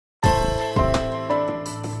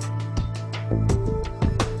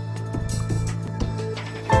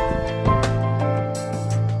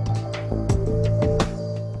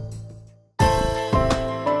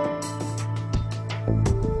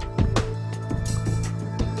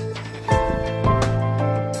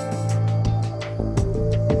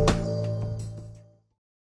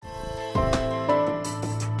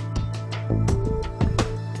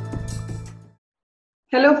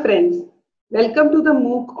Hello friends, welcome to the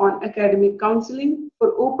MOOC on Academic Counseling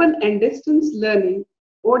for Open and Distance Learning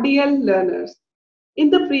ODL learners. In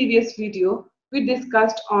the previous video, we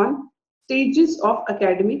discussed on stages of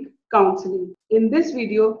academic counseling. In this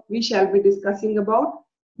video, we shall be discussing about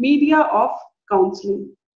media of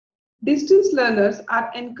counseling. Distance learners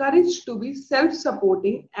are encouraged to be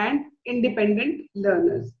self-supporting and independent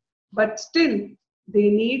learners, but still they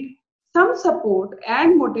need some support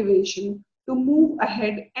and motivation to move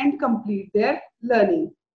ahead and complete their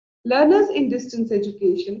learning. Learners in distance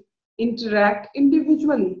education interact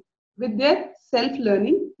individually with their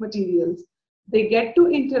self-learning materials. They get to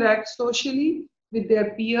interact socially with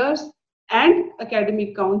their peers and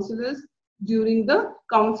academic counselors during the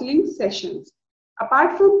counseling sessions.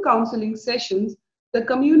 Apart from counseling sessions, the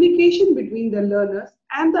communication between the learners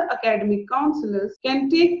and the academic counselors can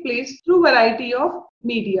take place through a variety of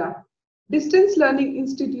media. Distance learning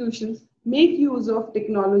institutions make use of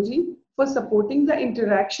technology for supporting the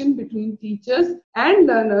interaction between teachers and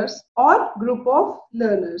learners or group of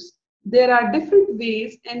learners. There are different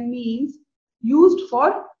ways and means used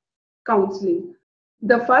for counseling.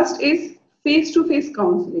 The first is face-to-face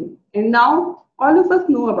counseling, and now all of us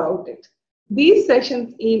know about it. These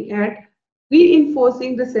sessions aim at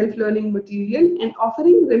reinforcing the self-learning material and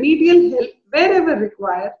offering remedial help wherever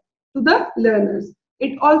required to the learners.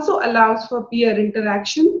 It also allows for peer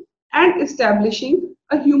interaction and establishing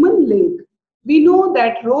a human link. We know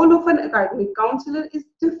that role of an academic counselor is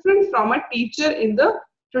different from a teacher in the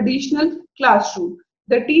traditional classroom.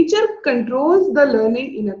 The teacher controls the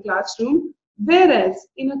learning in a classroom, whereas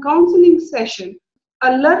in a counseling session,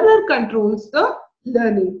 a learner controls the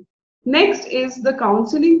learning. Next is the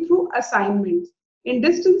counseling through assignments. In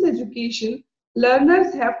distance education,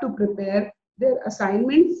 learners have to prepare their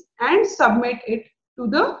assignments and submit it to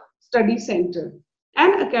the study center.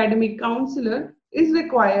 An academic counselor is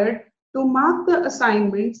required to mark the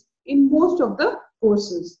assignments in most of the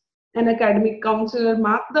courses. An academic counselor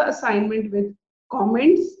marks the assignment with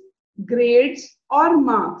comments, grades, or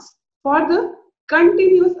marks for the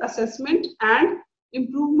continuous assessment and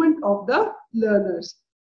improvement of the learners.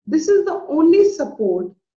 This is the only support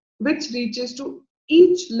which reaches to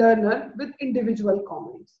each learner with individual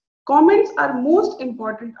comments. Comments are most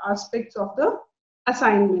important aspects of the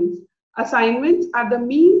assignments. Assignments are the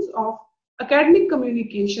means of academic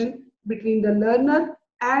communication between the learner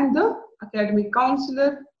and the academic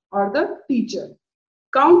counselor or the teacher.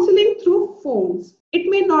 Counseling through phones. It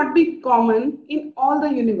may not be common in all the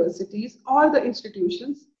universities or the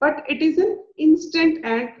institutions, but it is an instant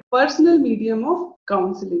and personal medium of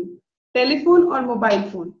counseling. Telephone or mobile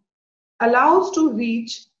phone allows to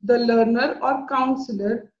reach the learner or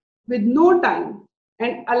counselor with no time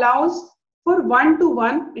and allows for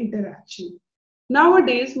one-to-one interaction.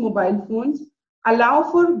 Nowadays, mobile phones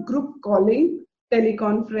allow for group calling,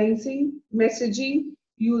 teleconferencing, messaging,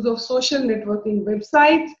 use of social networking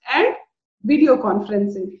websites, and video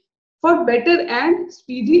conferencing for better and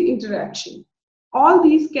speedy interaction. All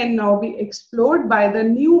these can now be explored by the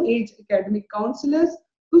new age academic counselors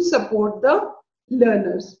to support the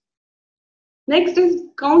learners. Next is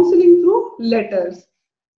counseling through letters.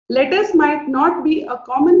 Letters might not be a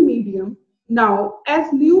common medium now,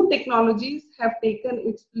 as new technologies have taken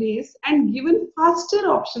its place and given faster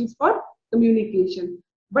options for communication.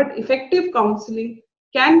 But effective counseling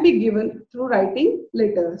can be given through writing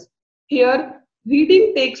letters. Here,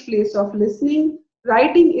 reading takes place of listening,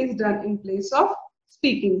 writing is done in place of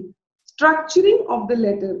speaking. Structuring of the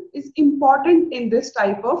letter is important in this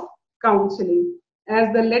type of counseling,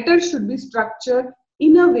 as the letter should be structured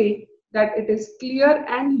in a way that it is clear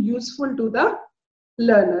and useful to the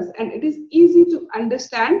learners and it is easy to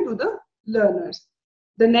understand to the learners.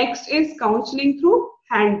 The next is counseling through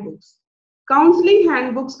handbooks. Counseling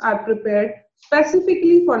handbooks are prepared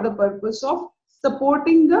specifically for the purpose of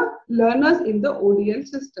supporting the learners in the ODL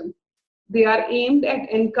system. They are aimed at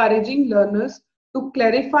encouraging learners to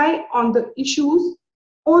clarify on the issues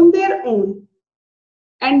on their own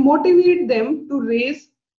and motivate them to raise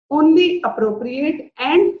only appropriate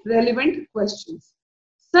and relevant questions.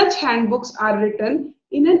 Such handbooks are written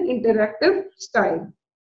in an interactive style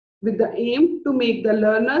with the aim to make the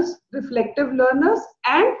learners reflective learners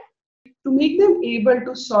and to make them able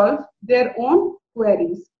to solve their own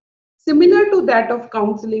queries. Similar to that of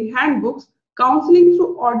counseling handbooks, counseling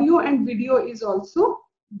through audio and video is also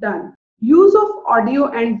done. Use of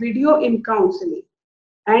audio and video in counseling.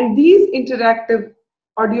 And these interactive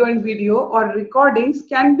audio and video or recordings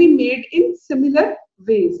can be made in similar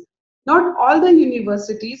ways. Not all the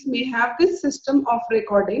universities may have this system of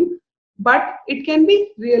recording, but it can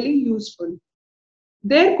be really useful.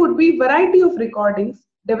 There could be variety of recordings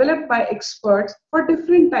developed by experts for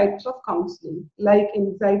different types of counseling, like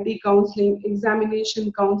anxiety counseling,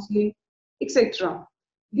 examination counseling, etc.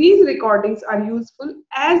 These recordings are useful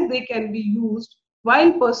as they can be used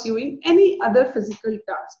while pursuing any other physical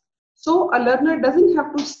task. So a learner doesn't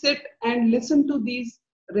have to sit and listen to these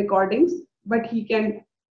recordings, but he can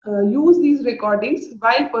use these recordings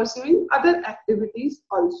while pursuing other activities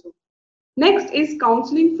also. Next is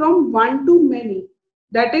counseling from one to many,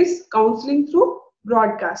 that is counseling through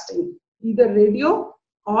broadcasting, either radio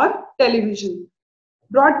or television.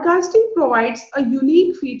 Broadcasting provides a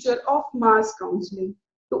unique feature of mass counseling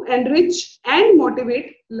to enrich and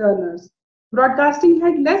motivate learners. Broadcasting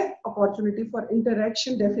had less opportunity for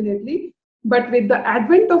interaction, definitely, but with the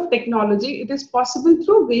advent of technology, it is possible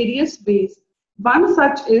through various ways. One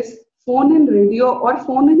such is phone in radio or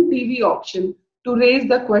phone in TV option to raise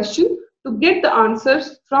the question to get the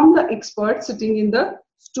answers from the expert sitting in the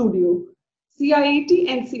studio. CIET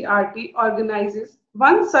NCRT organizes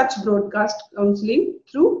one such broadcast counseling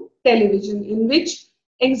through television in which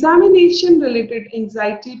examination related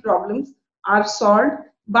anxiety problems are solved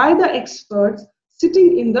by the experts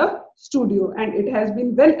sitting in the studio, and it has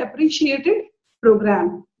been well appreciated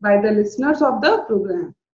program by the listeners of the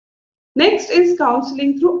program. Next is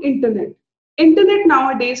counseling through internet. Internet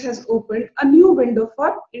nowadays has opened a new window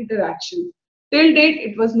for interaction. Till date,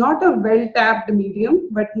 it was not a well-tapped medium,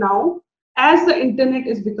 but now, as the internet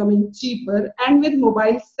is becoming cheaper and with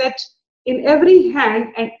mobile set in every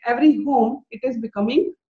hand and every home, it is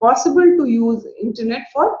becoming possible to use internet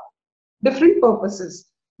for different purposes.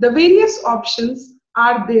 The various options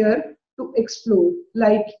are there to explore,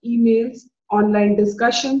 like emails, online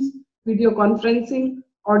discussions, video conferencing,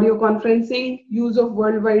 audio conferencing, use of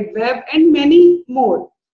World Wide Web, and many more.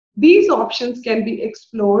 These options can be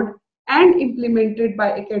explored and implemented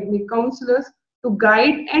by academic counselors to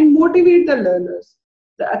guide and motivate the learners.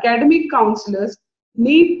 The academic counselors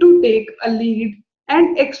need to take a lead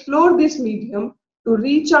and explore this medium to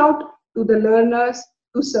reach out to the learners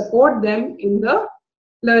to support them in the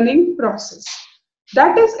learning process.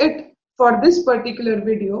 That is it for this particular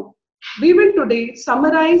video. We will today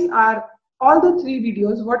summarize our all the three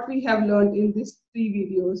videos, what we have learned in these three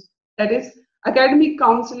videos. That is, academic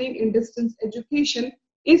counseling in distance education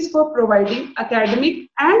is for providing academic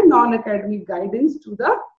and non-academic guidance to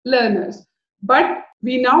the learners. But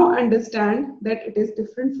we now understand that it is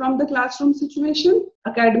different from the classroom situation.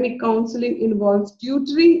 Academic counseling involves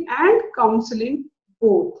tutoring and counseling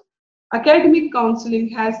both. Academic counseling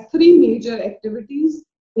has three major activities: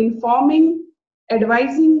 informing,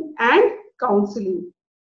 advising, and counseling.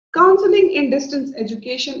 Counseling in distance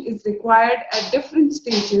education is required at different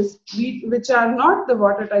stages, which are not the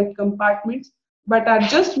watertight compartments, but are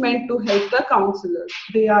just meant to help the counselor.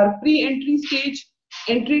 They are pre-entry stage,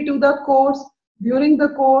 entry to the course, during the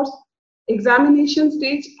course, examination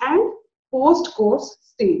stage, and post-course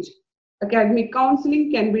stage. Academic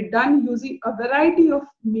counseling can be done using a variety of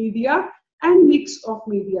media and mix of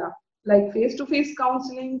media, like face-to-face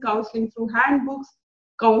counseling, counseling through handbooks,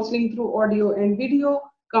 counseling through audio and video,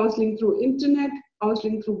 counseling through internet,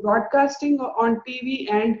 counseling through broadcasting on TV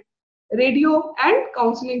and radio, and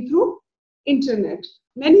counseling through internet.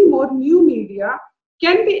 Many more new media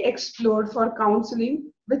can be explored for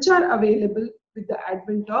counseling, which are available with the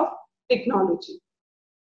advent of technology.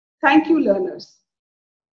 Thank you, learners.